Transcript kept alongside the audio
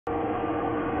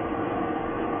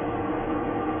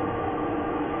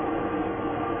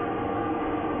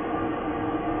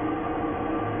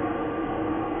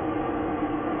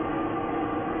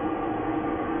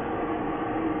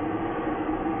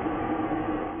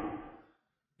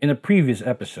In a previous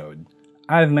episode,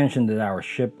 I've mentioned that our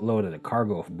ship loaded a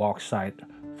cargo of bauxite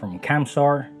from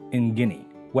Kamsar in Guinea,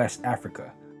 West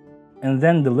Africa, and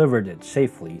then delivered it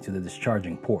safely to the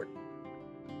discharging port.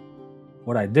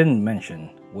 What I didn't mention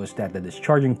was that the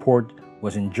discharging port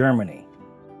was in Germany.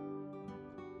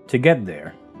 To get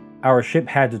there, our ship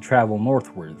had to travel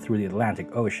northward through the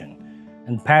Atlantic Ocean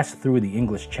and pass through the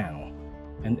English Channel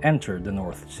and enter the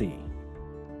North Sea.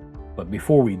 But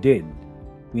before we did,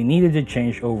 we needed to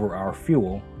change over our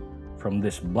fuel from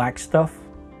this black stuff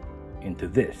into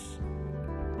this.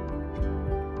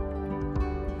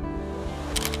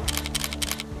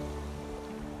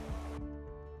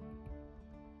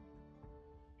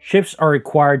 Ships are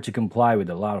required to comply with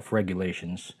a lot of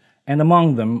regulations, and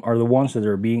among them are the ones that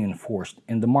are being enforced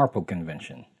in the MARPOL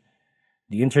Convention,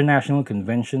 the International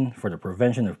Convention for the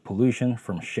Prevention of Pollution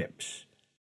from Ships.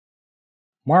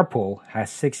 MARPOL has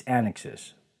 6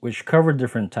 annexes, which cover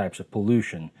different types of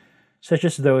pollution, such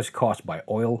as those caused by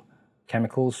oil,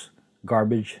 chemicals,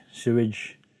 garbage,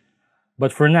 sewage.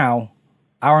 But for now,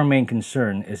 our main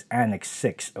concern is Annex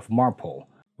 6 of MARPOL,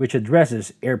 which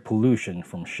addresses air pollution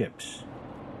from ships.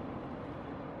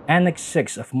 Annex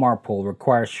 6 of MARPOL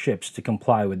requires ships to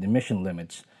comply with emission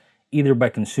limits either by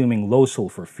consuming low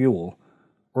sulfur fuel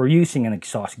or using an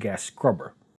exhaust gas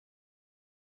scrubber.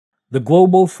 The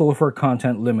global sulfur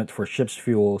content limit for ships'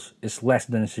 fuels is less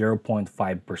than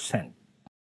 0.5%.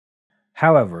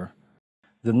 However,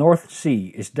 the North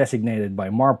Sea is designated by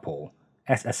MARPOL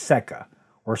as a SECA,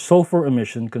 or Sulfur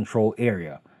Emission Control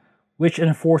Area, which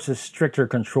enforces stricter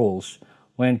controls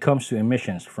when it comes to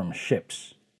emissions from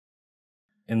ships.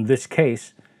 In this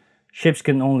case, ships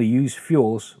can only use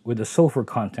fuels with a sulfur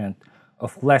content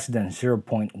of less than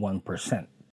 0.1%.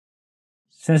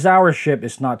 Since our ship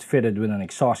is not fitted with an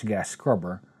exhaust gas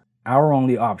scrubber, our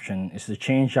only option is to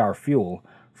change our fuel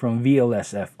from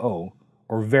VLSFO,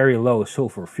 or Very Low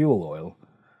Sulfur Fuel Oil,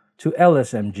 to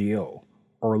LSMGO,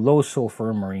 or Low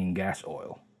Sulfur Marine Gas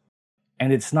Oil.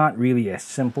 And it's not really as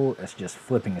simple as just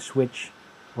flipping a switch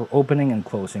or opening and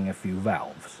closing a few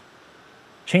valves.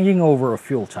 Changing over of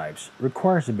fuel types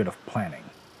requires a bit of planning.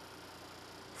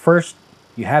 First,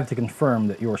 you have to confirm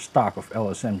that your stock of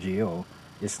LSMGO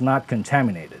is not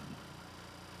contaminated.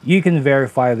 You can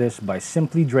verify this by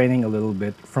simply draining a little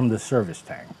bit from the service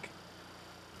tank.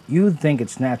 You'd think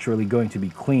it's naturally going to be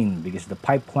clean because the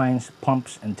pipelines,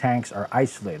 pumps, and tanks are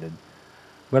isolated,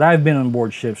 but I've been on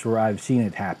board ships where I've seen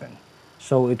it happen,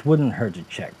 so it wouldn't hurt to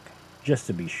check, just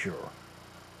to be sure.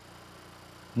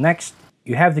 Next,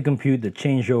 you have to compute the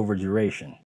changeover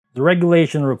duration. The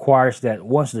regulation requires that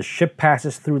once the ship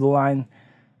passes through the line,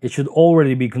 it should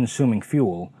already be consuming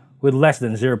fuel with less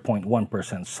than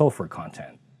 0.1% sulfur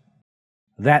content.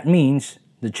 That means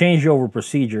the changeover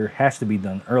procedure has to be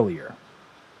done earlier,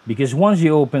 because once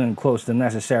you open and close the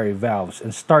necessary valves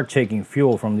and start taking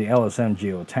fuel from the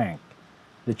LSMGO tank,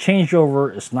 the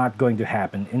changeover is not going to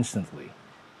happen instantly,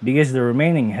 because the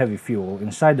remaining heavy fuel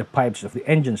inside the pipes of the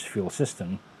engine's fuel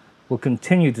system will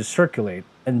continue to circulate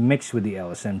and mix with the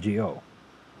LSMGO.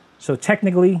 So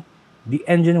technically, the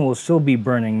engine will still be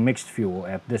burning mixed fuel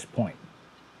at this point.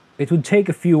 It would take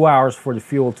a few hours for the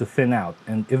fuel to thin out,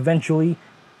 and eventually,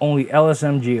 only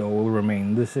LSMGO will remain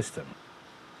in the system.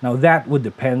 Now that would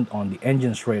depend on the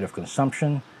engine's rate of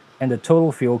consumption and the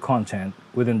total fuel content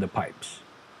within the pipes.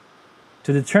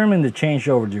 To determine the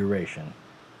changeover duration,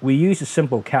 we use a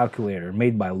simple calculator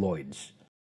made by Lloyd's.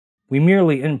 We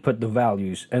merely input the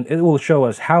values and it will show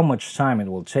us how much time it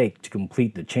will take to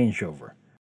complete the changeover.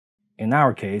 In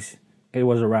our case, it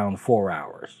was around 4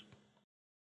 hours.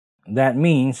 That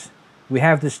means we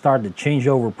have to start the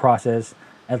changeover process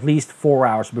at least 4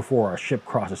 hours before our ship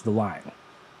crosses the line.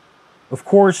 Of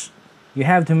course, you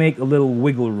have to make a little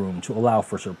wiggle room to allow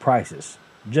for surprises,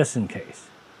 just in case.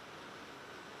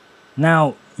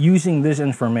 Now, using this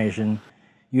information,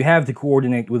 you have to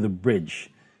coordinate with the bridge,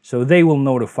 so they will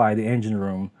notify the engine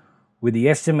room with the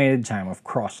estimated time of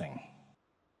crossing.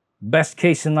 Best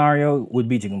case scenario would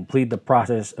be to complete the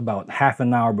process about half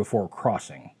an hour before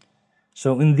crossing.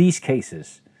 So in these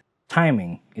cases,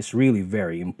 timing is really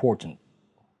very important.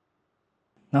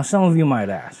 Now some of you might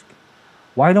ask,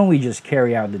 why don't we just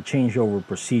carry out the changeover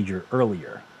procedure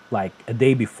earlier, like a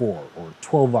day before or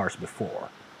 12 hours before?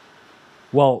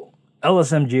 Well,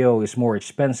 LSMGO is more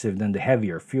expensive than the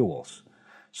heavier fuels,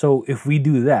 so if we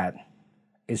do that,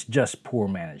 it's just poor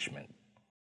management.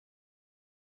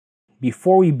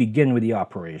 Before we begin with the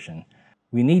operation,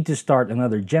 we need to start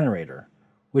another generator,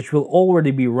 which will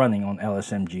already be running on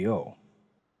LSMGO.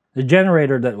 The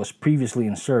generator that was previously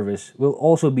in service will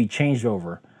also be changed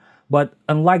over, but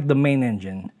unlike the main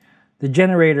engine, the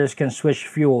generators can switch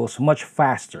fuels much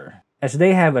faster as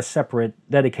they have a separate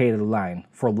dedicated line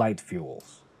for light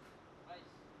fuels.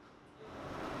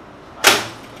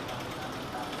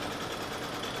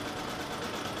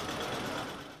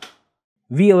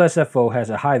 VLSFO has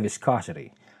a high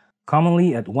viscosity,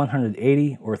 commonly at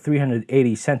 180 or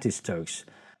 380 centistokes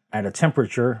at a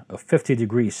temperature of 50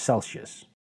 degrees Celsius.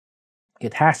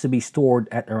 It has to be stored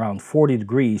at around 40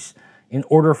 degrees in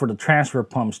order for the transfer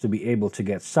pumps to be able to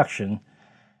get suction,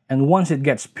 and once it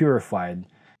gets purified,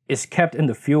 is kept in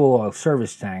the fuel oil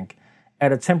service tank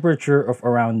at a temperature of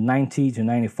around 90 to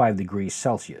 95 degrees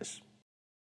Celsius.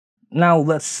 Now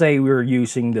let's say we're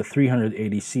using the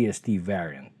 380 CST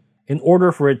variant. In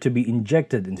order for it to be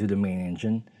injected into the main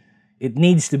engine, it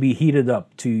needs to be heated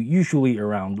up to usually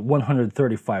around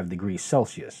 135 degrees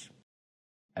Celsius.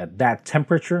 At that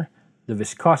temperature, the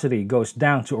viscosity goes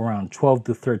down to around 12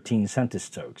 to 13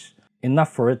 centistokes,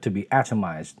 enough for it to be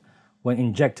atomized when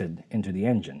injected into the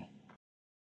engine.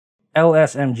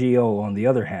 LSMGO, on the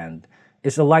other hand,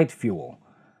 is a light fuel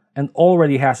and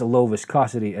already has a low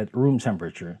viscosity at room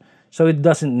temperature, so it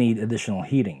doesn't need additional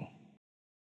heating.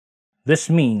 This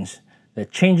means that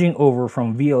changing over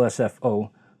from VLSFO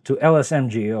to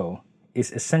LSMGO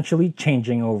is essentially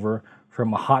changing over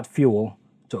from a hot fuel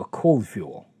to a cold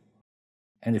fuel.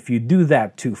 And if you do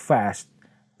that too fast,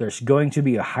 there's going to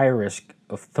be a high risk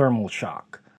of thermal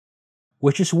shock,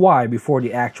 which is why before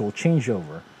the actual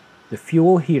changeover, the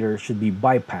fuel heater should be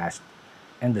bypassed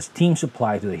and the steam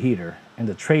supply to the heater and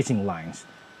the tracing lines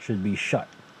should be shut.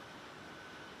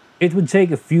 It would take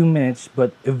a few minutes,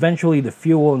 but eventually the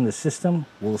fuel in the system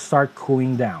will start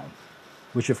cooling down,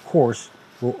 which of course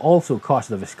will also cause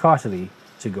the viscosity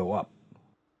to go up.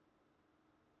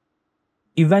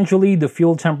 Eventually, the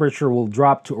fuel temperature will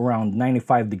drop to around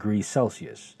 95 degrees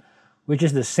Celsius, which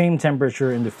is the same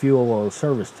temperature in the fuel oil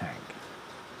service tank.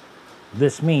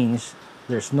 This means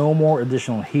there's no more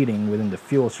additional heating within the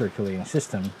fuel circulating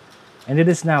system, and it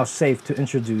is now safe to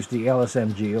introduce the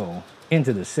LSMGO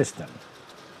into the system.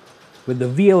 With the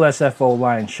VLSFO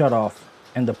line shut off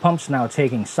and the pumps now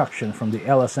taking suction from the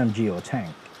LSMGO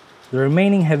tank, the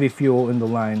remaining heavy fuel in the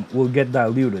line will get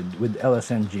diluted with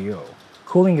LSMGO,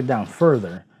 cooling it down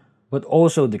further, but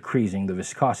also decreasing the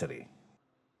viscosity.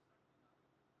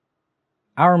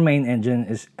 Our main engine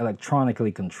is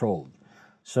electronically controlled,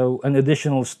 so an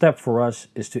additional step for us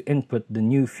is to input the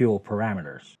new fuel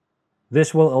parameters.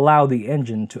 This will allow the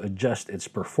engine to adjust its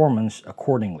performance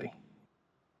accordingly.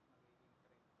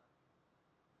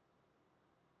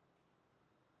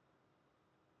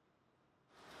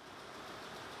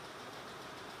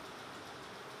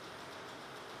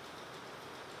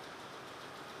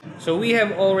 So we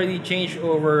have already changed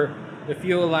over the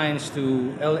fuel lines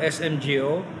to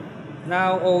LSMGO.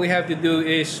 Now all we have to do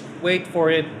is wait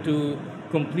for it to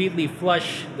completely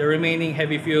flush the remaining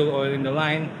heavy fuel oil in the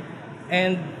line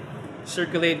and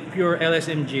circulate pure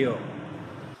LSMGO.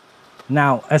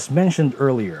 Now, as mentioned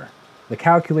earlier, the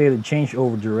calculated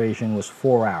changeover duration was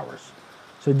 4 hours.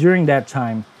 So during that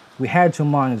time, we had to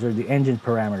monitor the engine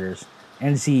parameters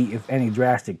and see if any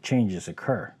drastic changes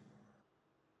occur.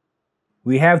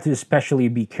 We have to especially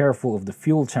be careful of the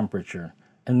fuel temperature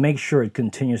and make sure it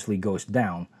continuously goes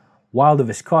down, while the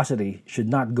viscosity should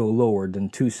not go lower than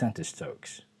 2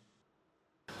 centistokes.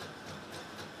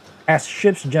 As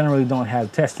ships generally don't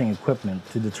have testing equipment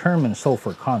to determine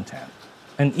sulfur content,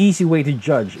 an easy way to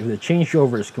judge if the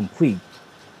changeover is complete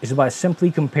is by simply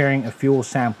comparing a fuel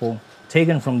sample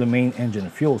taken from the main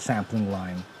engine fuel sampling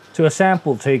line to a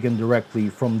sample taken directly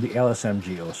from the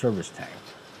LSMGO service tank.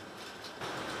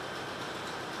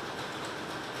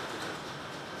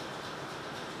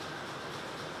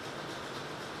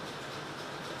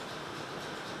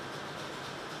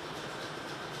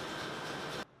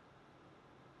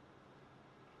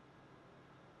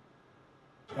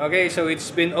 Okay, so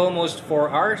it's been almost 4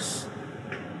 hours.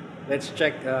 Let's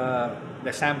check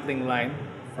the sampling line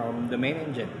from the main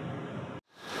engine.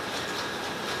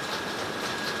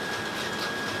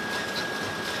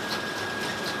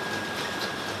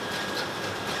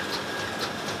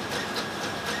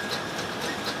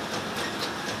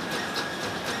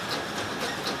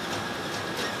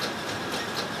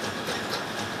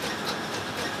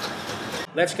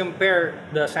 Let's compare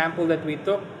the sample that we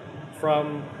took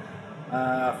from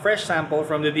fresh sample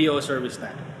from the DO service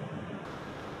tank.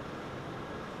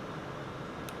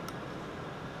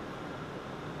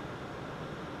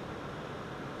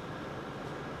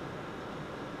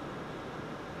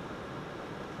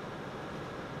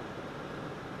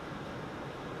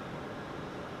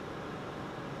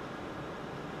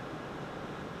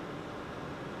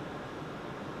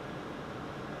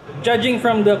 Judging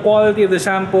from the quality of the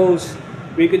samples,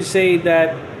 we could say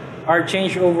that our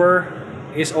changeover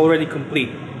is already complete.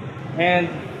 And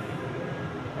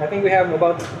I think we have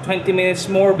about 20 minutes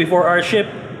more before our ship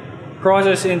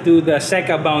crosses into the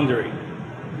SECA boundary.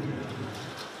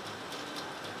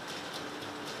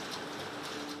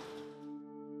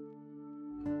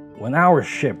 When our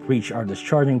ship reached our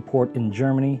discharging port in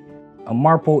Germany, a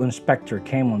MARPOL inspector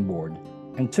came on board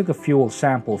and took a fuel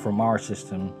sample from our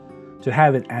system to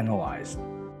have it analyzed.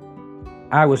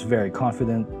 I was very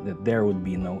confident that there would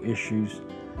be no issues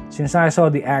since I saw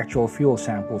the actual fuel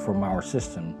sample from our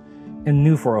system and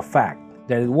knew for a fact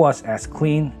that it was as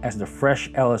clean as the fresh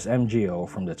LSMGO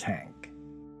from the tank.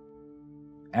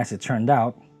 As it turned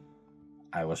out,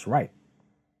 I was right.